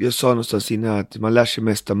 jag sa någonstans innan att man lär sig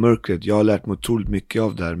mest av mörkret. Jag har lärt mig otroligt mycket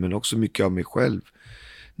av det här, men också mycket av mig själv.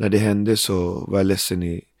 När det hände så var jag ledsen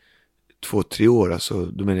i 2-3 år. Alltså,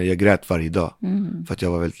 då menar jag grät varje dag. För att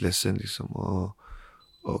jag var väldigt ledsen liksom.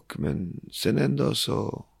 Men sen ändå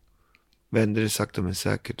så vände det sakta men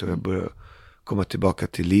säkert, och jag började komma tillbaka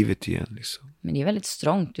till livet igen liksom. Men det är väldigt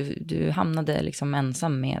strångt. Du hamnade liksom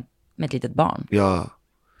ensam med ett litet barn. Ja.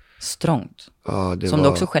 Strångt. Ja, det som var...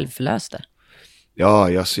 du också själv förlöste.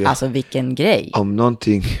 Ja, alltså vilken grej. Om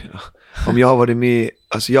någonting, om jag har varit med,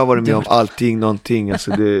 alltså jag har varit med om allting, någonting,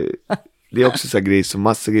 alltså det är också så här grejer, så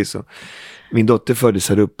massa grejer som, min dotter föddes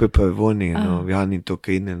här uppe på övervåningen och vi hann inte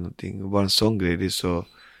åka in eller någonting, och bara en sån grej, det är så,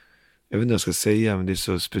 jag vet inte vad jag ska säga, men det är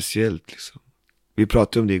så speciellt liksom. Vi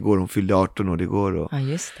pratade om det igår, hon fyllde 18 år igår, och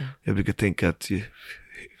just det. Jag brukar tänka att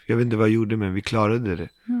jag vet inte vad jag gjorde, men vi klarade det.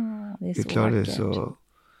 Det är vi så klarade vackert. det, så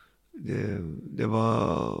det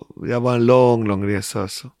var en lång resa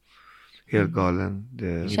alltså. Helt galen.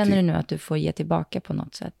 Känner du nu att du får ge tillbaka på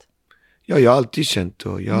något sätt? Ja, jag har alltid känt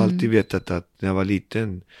och jag har alltid vetat att när jag var liten,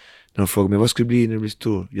 när de frågade mig vad ska du bli när du blir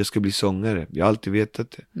stor? Jag ska bli sångare. Jag har alltid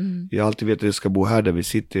vetat det. Jag har alltid vetat att jag ska bo här där vi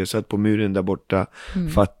sitter. Jag satt på muren där borta,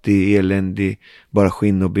 fattig, eländig, bara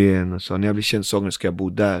skinn och ben, och så när jag blir känd sångare ska jag bo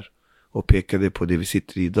där, och pekade på det vi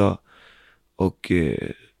sitter i idag. Och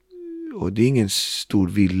det är ingen stor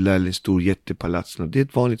villa eller en stor jättepalats. Det är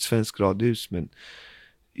ett vanligt svenskt radhus, men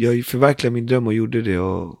jag förverkligade min dröm och gjorde det.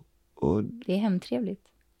 Och det är hemtrevligt.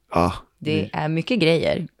 Ja. Det är mycket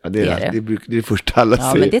grejer. Ja, det är det första alla säger.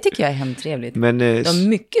 Ja, men det tycker jag är hemtrevligt. Men, de har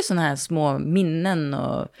mycket sådana här små minnen.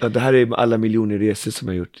 Och... Ja, det här är alla miljoner resor som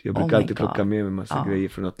jag gjort. Jag brukar alltid plocka med mig massa grejer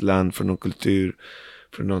från något land, från någon kultur,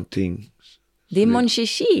 från någonting. Det är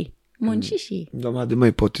Monchichi. De hade man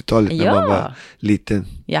ju på 80-talet när man var liten.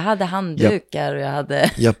 Jag hade handdukar och jag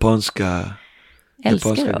hade... Japanska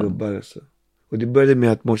gubbar. Alltså. Och det började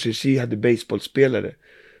med att Monchichi hade baseballspelare.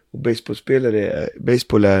 Och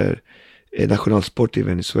baseball är nationalsport i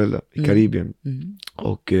Venezuela, i Karibien.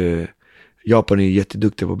 Och Japan är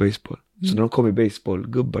jätteduktiga på baseball. Så när de kom i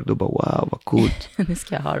baseballgubbar, då bara wow, vad coolt. Det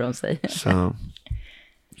ska jag höra om sig. Så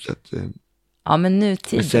att, ja, men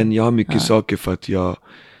nutid. Men sen jag har mycket saker för att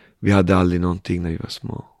vi hade aldrig någonting när vi var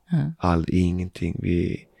små. Ingenting.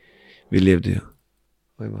 Vi levde ju.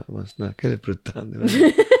 Oj, man snackade pruttan. Det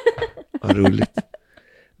var roligt.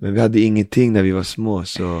 Men vi hade ingenting när vi var små,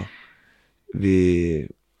 så vi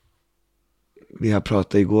har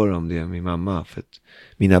pratat igår om det med min mamma, för att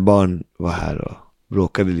mina barn var här och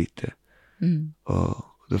bråkade lite. Och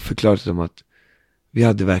då förklarade de att vi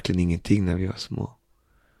hade verkligen ingenting när vi var små.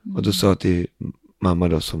 Och då sa jag till mamma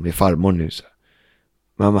då, som är farmor nu, så här,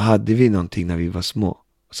 mamma, hade vi någonting när vi var små?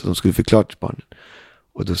 Så de skulle förklara till barnen.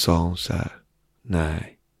 Och då sa hon så här,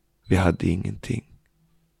 nej, vi hade ingenting.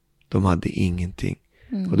 De hade ingenting.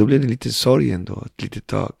 Och då blev det lite sorg ändå, ett litet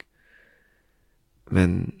tag.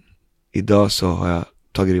 Men idag så har jag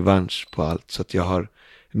tagit revansch på allt. Så att jag har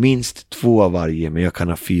minst 2 av varje, men jag kan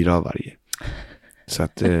ha 4 av varje. Så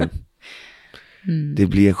att det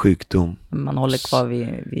blir en sjukdom. Man håller kvar vid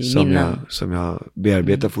minnen. Som jag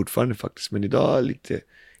bearbetar fortfarande faktiskt. Men idag är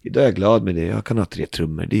jag glad med det. Jag kan ha 3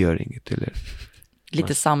 trummor, det gör inget. Eller...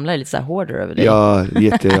 Lite samlare, lite så här hårdare över det. Ja,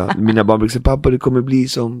 mina barn brukar säga, pappa, det kommer bli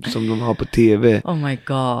som de har på tv. Oh my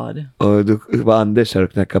god. Och då var Anders här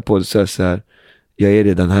och knackade på, och så här, jag är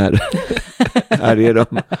redan här. Här är de.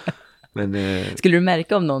 Men, Skulle du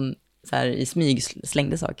märka om någon så här i smyg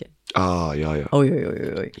slängde saker? ja.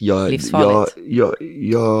 Oj. Jag, Livsfarligt.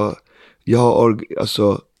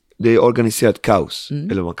 alltså, det är organiserat kaos.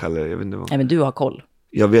 Eller vad man kallar det. Jag vet inte vad. Nej, men du har koll.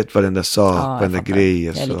 Jag vet varenda sak, varenda fattar. grej.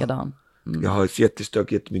 Jag är Alltså. likadan. Jag har ett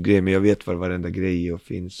jättemycket grej, men jag vet var varenda grej och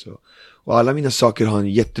finns. Och alla mina saker har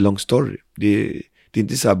en jättelång story. Det är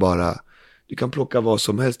inte så här bara, du kan plocka vad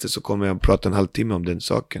som helst så kommer jag prata en halvtimme om den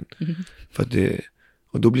saken. För att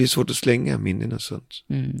och då blir det svårt att slänga minnen och sånt.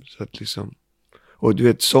 Så att liksom, och du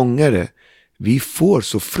vet, sångare, vi får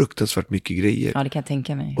så fruktansvärt mycket grejer. Ja, det kan jag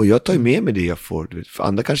tänka mig. Och jag tar ju med mig det jag får. Du vet. För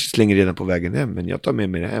andra kanske slänger redan på vägen hem, men jag tar med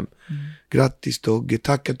mig det hem. Grattis Dogge,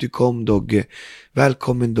 tack att du kom Dogge.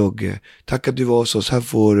 Välkommen Dogge. Tack att du var hos oss, här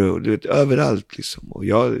får du. Du vet, överallt liksom. Och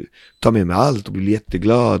jag tar med mig allt och blir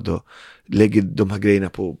jätteglad. Och lägger de här grejerna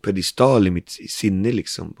på pedestal i mitt sinne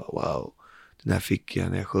liksom. Wow, den här fick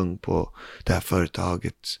jag när jag sjöng på det här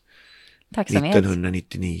företaget. Tacksamhet.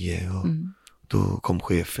 1999. Och då kom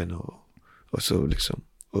chefen och så liksom.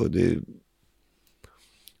 Och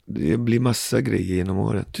det blir massa grejer genom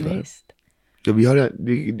åren tyvärr. Visst. Ja,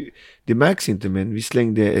 det märks inte, men vi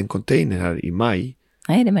slängde en container här i maj.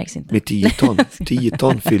 Nej, det märks inte. Med 10 ton. 10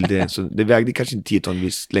 ton fyllde en. Så det vägde kanske inte 10 ton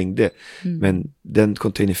vi slängde. Men den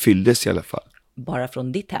container fylldes i alla fall. Bara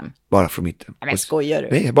från ditt hem? Bara från mitt hem. Men skojar du?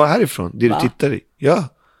 Nej, bara härifrån. Det du tittar i. Ja.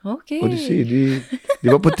 Okej. Och du ser,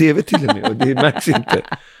 det var på tv till och med. Och det märks inte.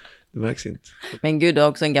 Det märks inte. Men gud, du har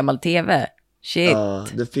också en gammal tv. Shit. Ja,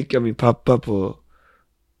 det fick jag min pappa på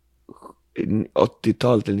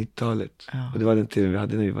 80-talet eller 90-talet. Och det var den tv vi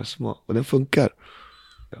hade när vi var små. Och den funkar.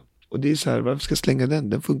 Ja. Och det är så här, varför ska jag slänga den?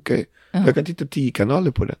 Den funkar ju. Jag kan titta 10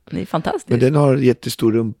 kanaler på den. Det är fantastiskt. Men den har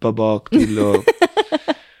jättestor rumpa bak till. Och,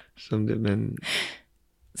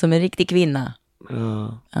 som en riktig kvinna.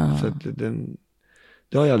 Ja. Så att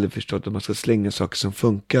det har jag aldrig förstått om man ska slänga saker som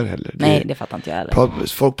funkar heller. Nej, det fattar inte jag heller.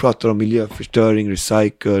 Folk pratar om miljöförstöring,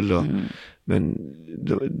 recycle. Men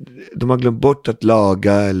de har glömt bort att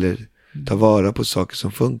laga eller ta vara på saker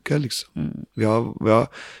som funkar liksom. Vi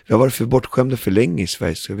har varit för bortskämda för länge i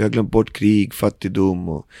Sverige. Så vi har glömt bort krig, fattigdom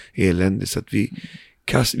och elände. Så att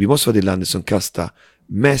vi måste vara det landet som kastar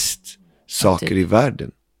mest saker i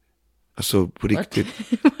världen. Alltså på riktigt.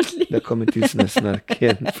 Det kommer till sån här snark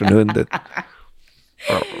igen från hunden.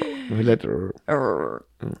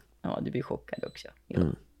 Ja, du blir chockad också.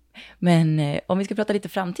 Men om vi ska prata lite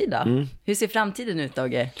framtida. Hur ser framtiden ut,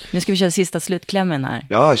 Dogge? Nu ska vi köra sista slutklämmen här.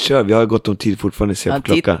 Ja, kör. Vi har gått om tid fortfarande, ser på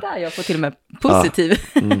klockan. Titta, jag får till och med positiv.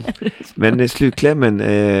 Men slutklämmen...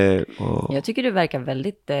 Jag tycker du verkar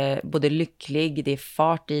väldigt både lycklig, det är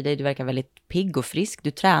fart i dig, du verkar väldigt pigg och frisk.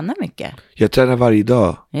 Du tränar mycket. Jag tränar varje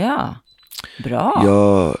dag. Ja,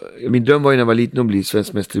 bra. Min dröm var ju när jag var liten att bli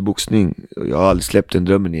svensk mästare i boxning. Jag har aldrig släppt den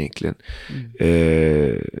drömmen egentligen.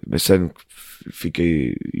 Men sen fick jag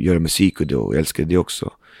ju göra musik och jag älskade det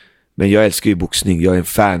också. Men jag älskar ju boxning. Jag är en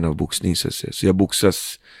fan av boxning så att säga. Så jag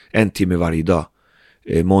boxas 1 timme varje dag.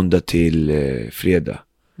 Måndag till fredag.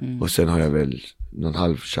 Och sen har jag väl någon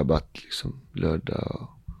halv shabbat liksom.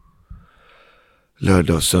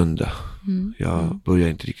 Lördag och söndag. Jag börjar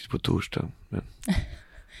inte riktigt på torsdag. Men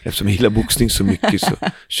eftersom jag gillar boxning så mycket så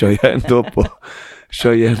kör jag ändå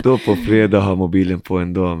på fredag och har mobilen på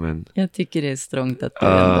ändå. Men jag tycker det är strångt att du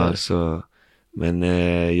ändå... Men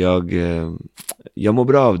jag mår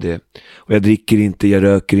bra av det. Och jag dricker inte, jag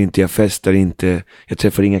röker inte, jag festar inte. Jag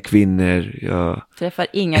träffar inga kvinnor. Träffar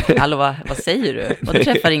inga kvinnor? Hallå, vad säger du? Och du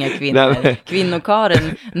träffar inga kvinnor? Nej,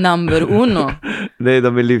 Kvinnokaren number 1. Nej,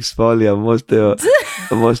 de är livsfarliga.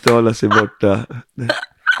 Man måste hålla sig borta.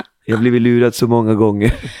 Jag har blivit lurad så många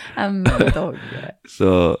gånger.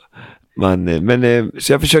 Så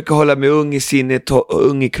jag försöker hålla mig ung i sinnet,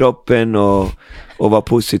 ung i kroppen och vara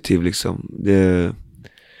positiv liksom.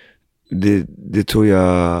 Det tror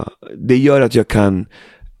jag, det gör att jag kan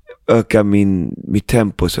öka mitt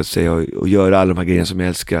tempo så att säga och göra alla de här grejerna som jag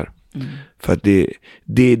älskar. För att det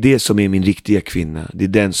är det som är min riktiga kvinna. Det är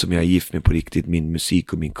den som jag är gift med på riktigt, min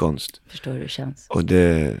musik och min konst. Förstår hur det känns. Och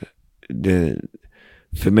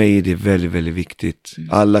för mig är det väldigt, väldigt viktigt.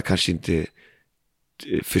 Alla kanske inte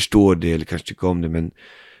förstår det eller kanske tycker om det, men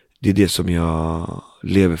det är det som jag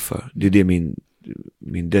lever för. Det är det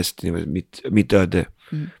min destiny, mitt öde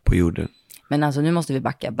på jorden. Men alltså nu måste vi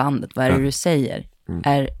backa bandet. Vad är det du säger?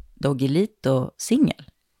 Är Doggelito singel?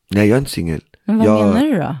 Nej, jag är inte singel. Men vad menar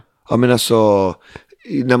du då? Ja, men alltså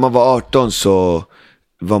när man var 18 så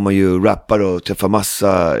var man ju rappare och träffade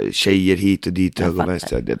massa tjejer hit och dit, höger och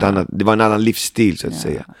vänster. Det var en annan livsstil så att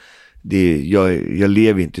säga. Jag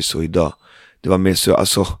lever inte så idag. Det var mer så,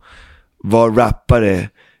 alltså var rappare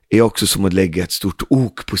är också som att lägga ett stort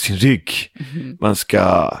ok på sin rygg. Man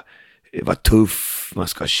ska vara tuff, man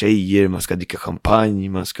ska ha tjejer, man ska dricka champagne,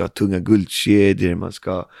 man ska ha tunga guldkedjor, man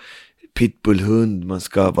ska ha pitbullhund, man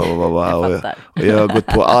ska och jag har gått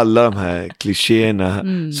på alla de här klichéerna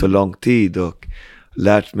så lång tid och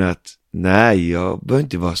lärt mig att nej, jag behöver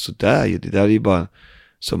inte vara så där. Det där är ju bara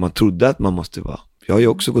som man trodde att man måste vara. Jag har ju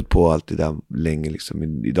också gått på allt det där länge liksom.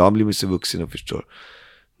 Men idag blir man så vuxen och förstår.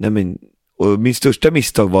 Och min största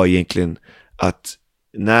misstag var egentligen att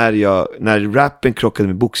när rappen krockade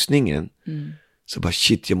med boxningen så bara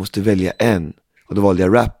shit, jag måste välja en. Och då valde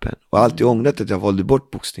jag rappen. Och alltid ångrat att jag valde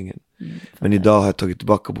bort boxningen. Men idag har jag tagit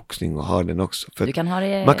tillbaka boxning och har den också. För du kan ha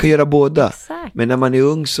det... Man kan göra båda. Exakt. Men när man är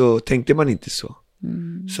ung så tänkte man inte så.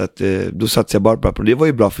 Så att då satsade jag bara på rap. Och det var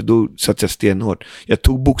ju bra för då satsade jag stenhårt. Jag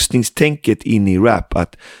tog boxningstänket in i rap.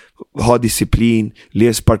 Att ha disciplin,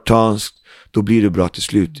 läs spartanskt, då blir det bra till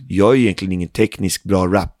slut. Jag är egentligen ingen teknisk bra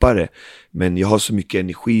rappare, men jag har så mycket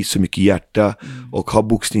energi, så mycket hjärta och har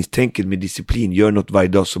boxningstänket med disciplin. Gör något varje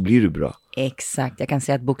dag så blir du bra. Exakt, jag kan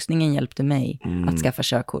säga att boxningen hjälpte mig att skaffa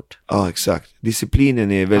körkort. Ja, exakt.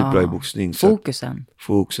 Disciplinen är väldigt bra i boxning. Fokusen.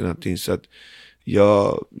 Fokusen, allting. Så att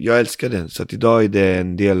jag älskar den. Så att idag är det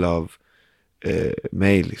en del av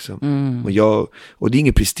mig liksom. Och det är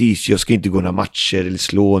ingen prestige. Jag ska inte gå några matcher eller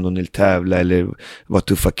slå någon eller tävla eller vara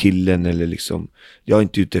tuffa killen eller liksom. Jag är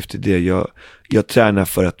inte ute efter det. Jag tränar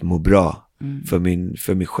för att må bra.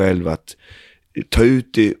 För mig själv, att ta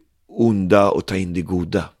ut det onda och ta in det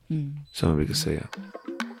goda. Som man brukar säga.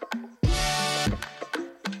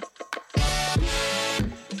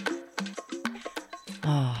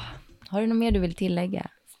 Har du något mer du vill tillägga?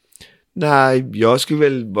 Nej, jag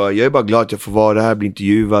är bara glad att jag får vara här, bli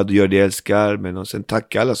intervjuad och göra det jag älskar. Men och sen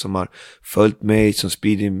tacka alla som har följt mig, som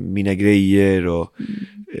sprider mina grejer och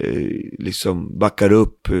liksom backar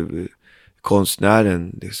upp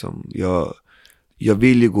konstnären. Liksom. Jag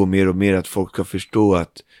vill ju gå mer och mer att folk ska förstå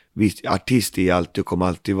att visst, artist är alltid och kommer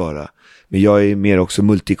alltid vara. Men jag är mer också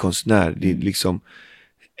multikonstnär. Det är liksom,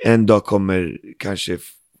 en dag kommer kanske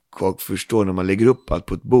folk förstå när man lägger upp allt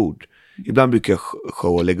på ett bord. Ibland brukar jag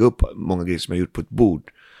show och lägga upp många grejer som jag gjort på ett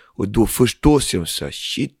bord. Och då förstår sig de så här,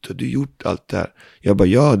 shit, har du gjort allt det här? Jag bara,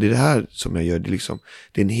 ja, det är det här som jag gör. Det är, liksom,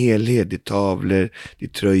 det är en helhet, det är tavlor, det är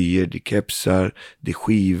tröjor, det är kepsar, det är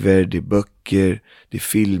skivor, det är böcker, det är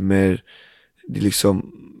filmer. Det är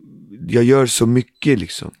liksom, jag gör så mycket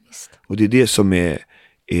liksom. Och det är det som är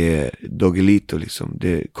Doggelito liksom.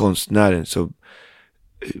 Det är konstnären. Så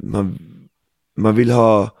man vill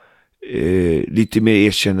ha lite mer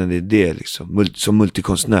erkännande i det liksom, som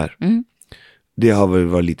multikonstnär. Det har väl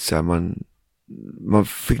varit lite så här, man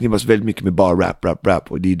förknippas väldigt mycket med bara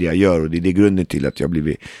rap och det är det jag gör och det är grunden till att jag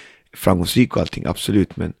blivit framgångsrik och allting,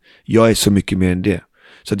 absolut, men jag är så mycket mer än det.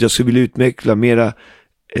 Så att jag skulle vilja utveckla mera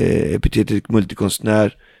epitetet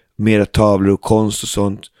multikonstnär, mera tavlor och konst och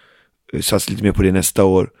sånt, satsa lite mer på det nästa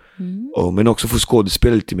år. Men också få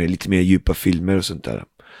skådespela lite mer djupa filmer och sånt där.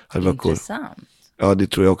 Det var intressant. Cool. Ja, det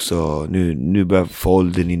tror jag också. Nu börjar få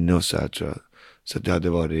åldern inne och så här, tror jag. Så det hade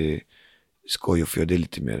varit skoj att få göra det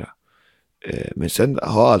lite mera. Men sen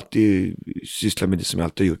har jag alltid sysslat med det som jag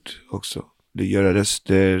alltid har gjort också. Det göra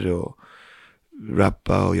röster och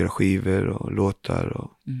rappa och göra skivor och låtar.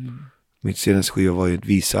 Och mitt senaste skiva var ju ett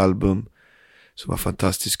visalbum som var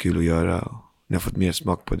fantastiskt kul att göra. Och jag har fått mer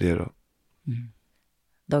smak på det då.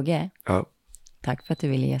 Dogge, ja. Tack för att du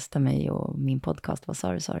ville gästa mig och min podcast. Vad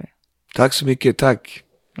sa du? Tack så mycket, tack.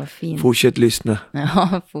 Vad fint. Fortsätt lyssna.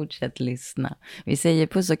 Ja, fortsätt lyssna. Vi säger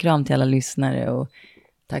puss och kram till alla lyssnare och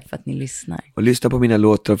tack för att ni lyssnar. Och lyssna på mina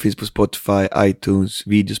låtar, finns på Spotify, iTunes,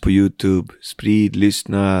 videos på YouTube. Sprid,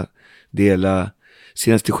 lyssna, dela.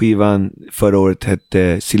 Senaste skivan förra året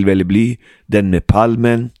hette Silver eller Bly, den med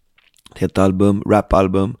palmen. Ett album,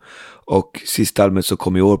 rapalbum. Och sista albumet som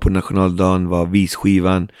kom i år på nationaldagen var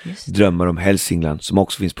visskivan Drömmar om Hälsingland, som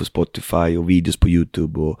också finns på Spotify och videos på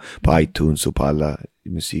YouTube och på iTunes och på alla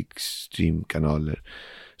musikstreamkanaler.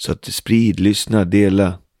 Så att sprid, lyssna,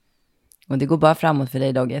 dela. Och det går bara framåt för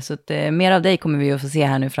dig, Dogge. Så att, mer av dig kommer vi att få se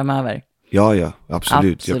här nu framöver. Ja,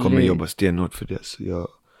 absolut. Jag kommer jobba stenhårt för det. Så jag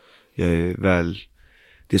är väl...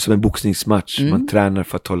 Det är som en boxningsmatch. Man tränar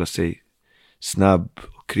för att hålla sig snabb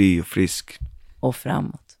och kry och frisk. Och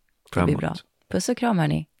framåt. Det blir bra. Puss och kram,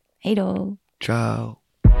 hörni. Hej då. Ciao.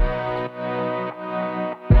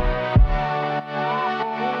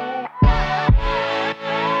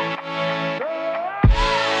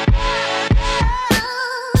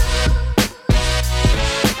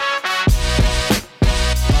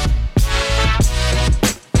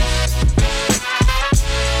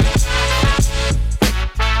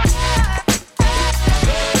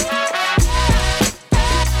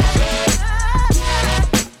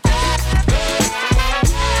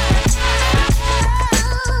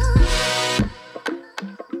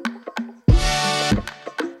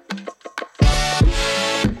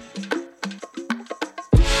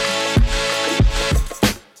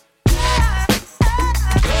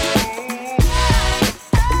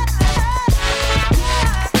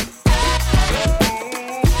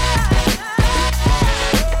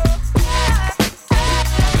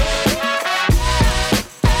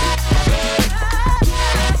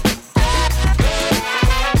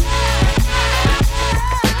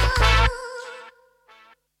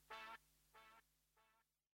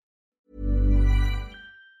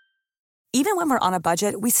 Even when we're on a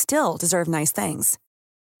budget, we still deserve nice things.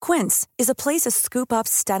 Quince is a place to scoop up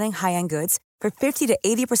stunning high-end goods for 50 to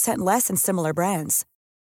 80% less than similar brands.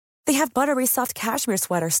 They have buttery soft cashmere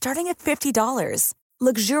sweaters starting at $50,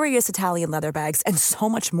 luxurious Italian leather bags, and so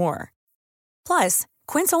much more. Plus,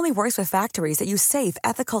 Quince only works with factories that use safe,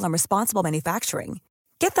 ethical, and responsible manufacturing.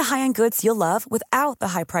 Get the high-end goods you'll love without the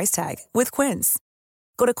high price tag with Quince.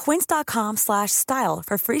 Go to quince.com/style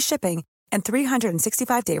for free shipping and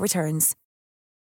 365-day returns.